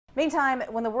Meantime,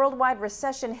 when the worldwide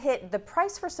recession hit, the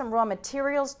price for some raw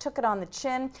materials took it on the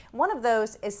chin. One of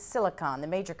those is silicon, the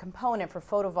major component for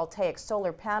photovoltaic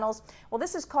solar panels. Well,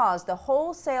 this has caused the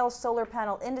wholesale solar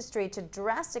panel industry to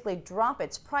drastically drop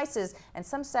its prices, and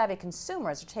some savvy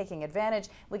consumers are taking advantage.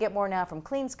 We get more now from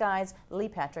Clean Sky's Lee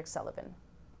Patrick Sullivan.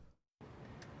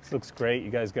 This looks great.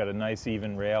 You guys got a nice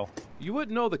even rail. You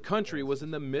wouldn't know the country was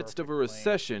in the midst of a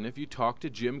recession if you talked to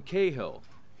Jim Cahill.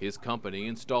 His company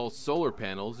installs solar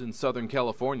panels in Southern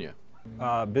California.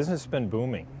 Business has been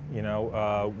booming. You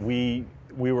know, we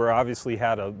were obviously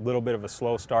had a little bit of a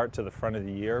slow start to the front of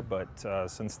the year, but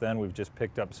since then we've just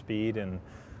picked up speed, and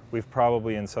we've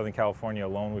probably in Southern California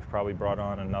alone we've probably brought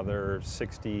on another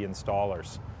 60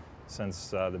 installers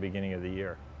since the beginning of the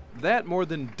year. That more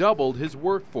than doubled his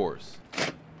workforce.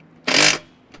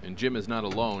 And Jim is not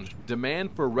alone.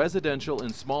 Demand for residential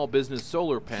and small business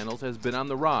solar panels has been on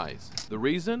the rise. The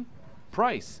reason?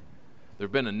 Price. There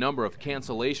have been a number of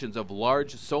cancellations of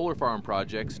large solar farm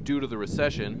projects due to the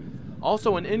recession.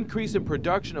 Also, an increase in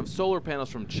production of solar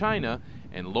panels from China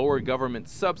and lower government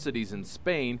subsidies in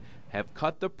Spain have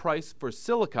cut the price for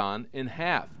silicon in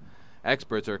half.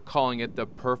 Experts are calling it the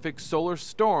perfect solar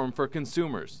storm for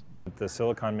consumers. The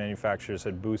silicon manufacturers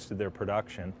had boosted their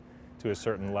production to a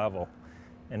certain level.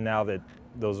 And now that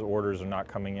those orders are not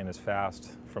coming in as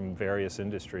fast from various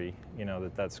industry, you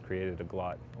know, that's created a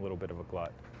glut, a little bit of a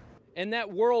glut. And that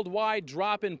worldwide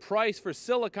drop in price for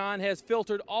silicon has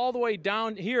filtered all the way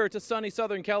down here to sunny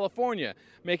Southern California,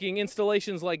 making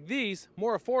installations like these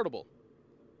more affordable.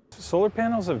 Solar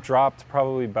panels have dropped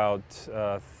probably about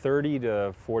 30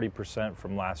 to 40%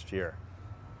 from last year.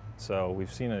 So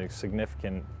we've seen a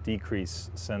significant decrease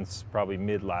since probably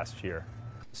mid last year.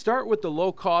 Start with the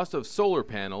low cost of solar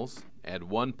panels, add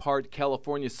 1 part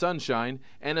California sunshine,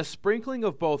 and a sprinkling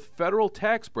of both federal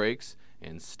tax breaks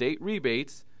and state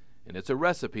rebates, and it's a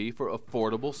recipe for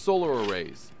affordable solar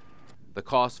arrays. The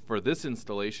cost for this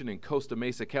installation in Costa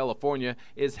Mesa, California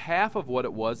is half of what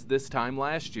it was this time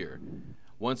last year.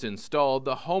 Once installed,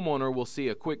 the homeowner will see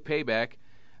a quick payback.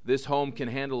 This home can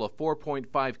handle a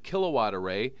 4.5 kilowatt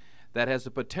array that has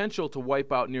the potential to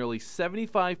wipe out nearly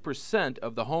 75%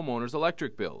 of the homeowner's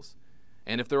electric bills.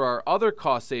 And if there are other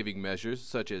cost-saving measures,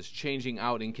 such as changing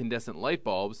out incandescent light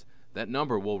bulbs, that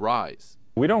number will rise.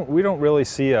 We don't really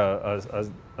see a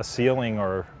ceiling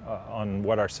or on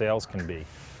what our sales can be.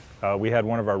 We had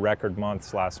one of our record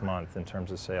months last month in terms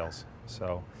of sales.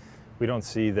 So we don't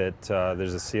see that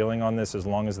there's a ceiling on this. As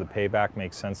long as the payback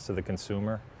makes sense to the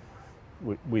consumer,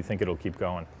 we think it'll keep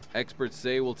going. Experts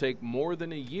say it will take more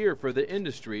than a year for the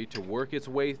industry to work its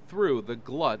way through the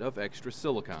glut of extra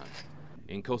silicon.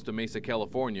 In Costa Mesa,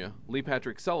 California, Lee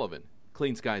Patrick Sullivan,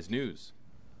 Clean Skies News.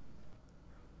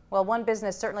 Well, one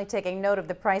business certainly taking note of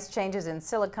the price changes in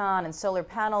silicon and solar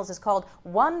panels is called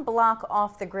One Block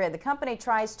Off the Grid. The company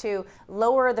tries to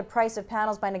lower the price of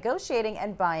panels by negotiating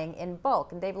and buying in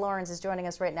bulk. And David Llorens is joining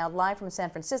us right now live from San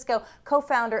Francisco,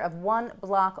 co-founder of One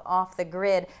Block Off the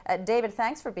Grid. David,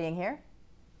 thanks for being here.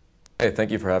 Hey,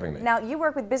 thank you for having me. Now, you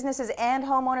work with businesses and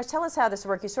homeowners. Tell us how this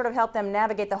works. You sort of help them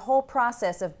navigate the whole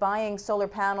process of buying solar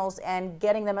panels and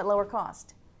getting them at lower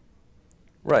cost.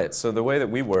 Right. So the way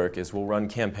that we work is we'll run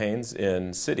campaigns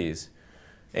in cities,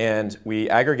 and we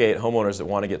aggregate homeowners that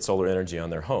want to get solar energy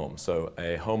on their home. So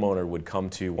a homeowner would come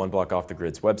to One Block Off the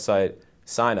Grid's website,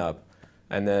 sign up,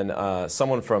 and then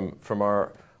someone from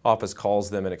our office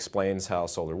calls them and explains how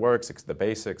solar works, the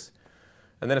basics.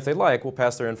 And then if they like, we'll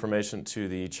pass their information to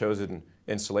the chosen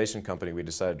installation company we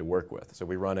decided to work with. So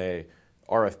we run a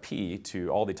RFP to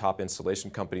all the top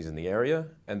installation companies in the area,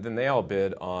 and then they all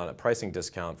bid on a pricing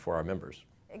discount for our members.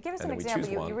 Give us an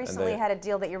example. You recently had a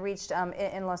deal that you reached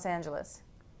in Los Angeles.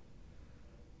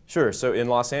 Sure. So in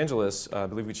Los Angeles, I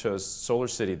believe we chose Solar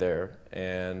City there,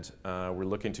 and we're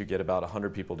looking to get about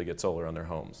 100 people to get solar on their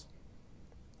homes.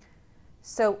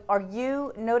 So are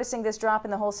you noticing this drop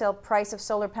in the wholesale price of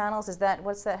solar panels?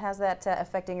 How's that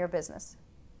affecting your business?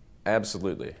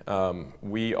 Absolutely. So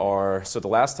the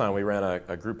last time we ran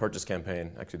a group purchase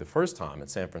campaign, actually the first time in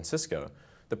San Francisco,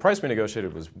 the price we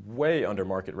negotiated was way under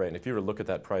market rate. And if you were to look at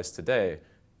that price today,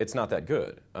 it's not that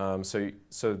good.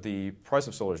 So the price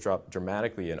of solar has dropped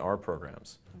dramatically in our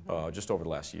programs just over the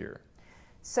last year.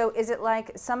 So is it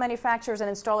like some manufacturers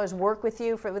and installers work with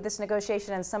you with this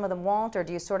negotiation and some of them won't, or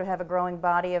do you sort of have a growing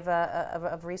body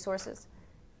of resources?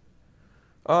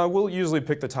 We'll usually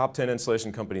pick the top 10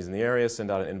 installation companies in the area,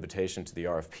 send out an invitation to the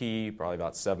RFP. Probably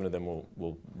about 7 of them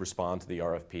will respond to the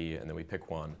RFP, and then we pick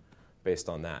one based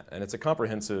on that. And it's a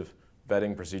comprehensive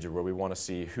vetting procedure where we want to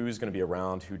see who's going to be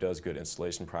around, who does good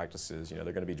installation practices. You know,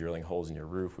 they're going to be drilling holes in your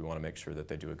roof. We want to make sure that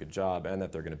they do a good job and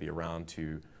that they're going to be around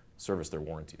to service their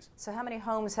warranties. So how many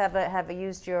homes have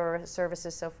used your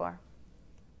services so far?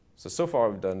 So far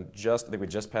we've done I think we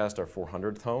just passed our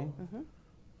 400th home.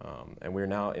 And we're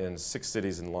now in 6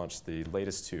 cities and launched the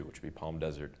latest 2, which would be Palm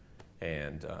Desert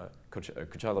and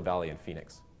Coachella Valley and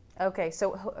Phoenix. Okay, so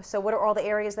what are all the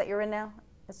areas that you're in now?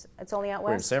 It's only out west?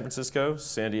 We're in San Francisco,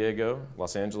 San Diego,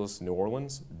 Los Angeles, New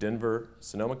Orleans, Denver,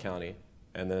 Sonoma County,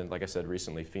 and then, like I said,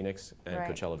 recently Phoenix and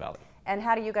Coachella Valley. And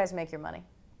how do you guys make your money?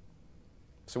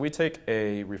 So we take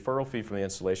a referral fee from the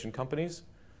installation companies,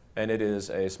 and it is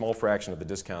a small fraction of the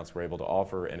discounts we're able to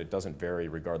offer, and it doesn't vary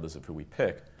regardless of who we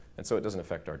pick, and so it doesn't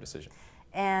affect our decision.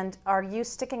 And are you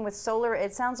sticking with solar?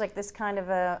 It sounds like this kind of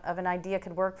an idea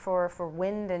could work for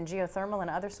wind and geothermal and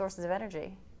other sources of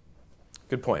energy.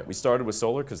 Good point. We started with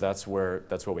solar because that's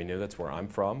what we knew, that's where I'm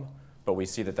from, but we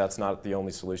see that that's not the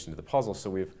only solution to the puzzle, so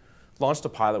we've launched a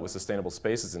pilot with Sustainable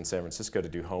Spaces in San Francisco to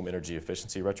do home energy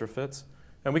efficiency retrofits.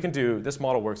 And this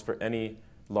model works for any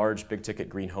large, big-ticket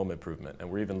green home improvement, and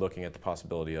we're even looking at the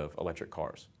possibility of electric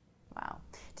cars. Wow.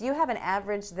 Do you have an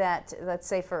average that, let's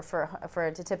say for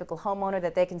a typical homeowner,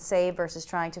 that they can save versus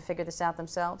trying to figure this out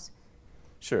themselves?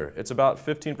 Sure. It's about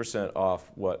 15%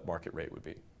 off what market rate would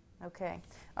be. Okay.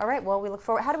 All right. Well, we look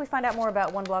forward. How do we find out more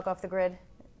about One Block Off the Grid?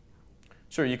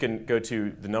 Sure. You can go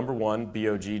to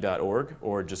the1bog.org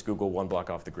or just Google One Block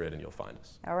Off the Grid and you'll find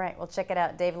us. All right. Well, check it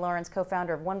out. David Llorens,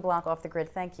 co-founder of One Block Off the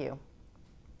Grid. Thank you.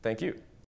 Thank you.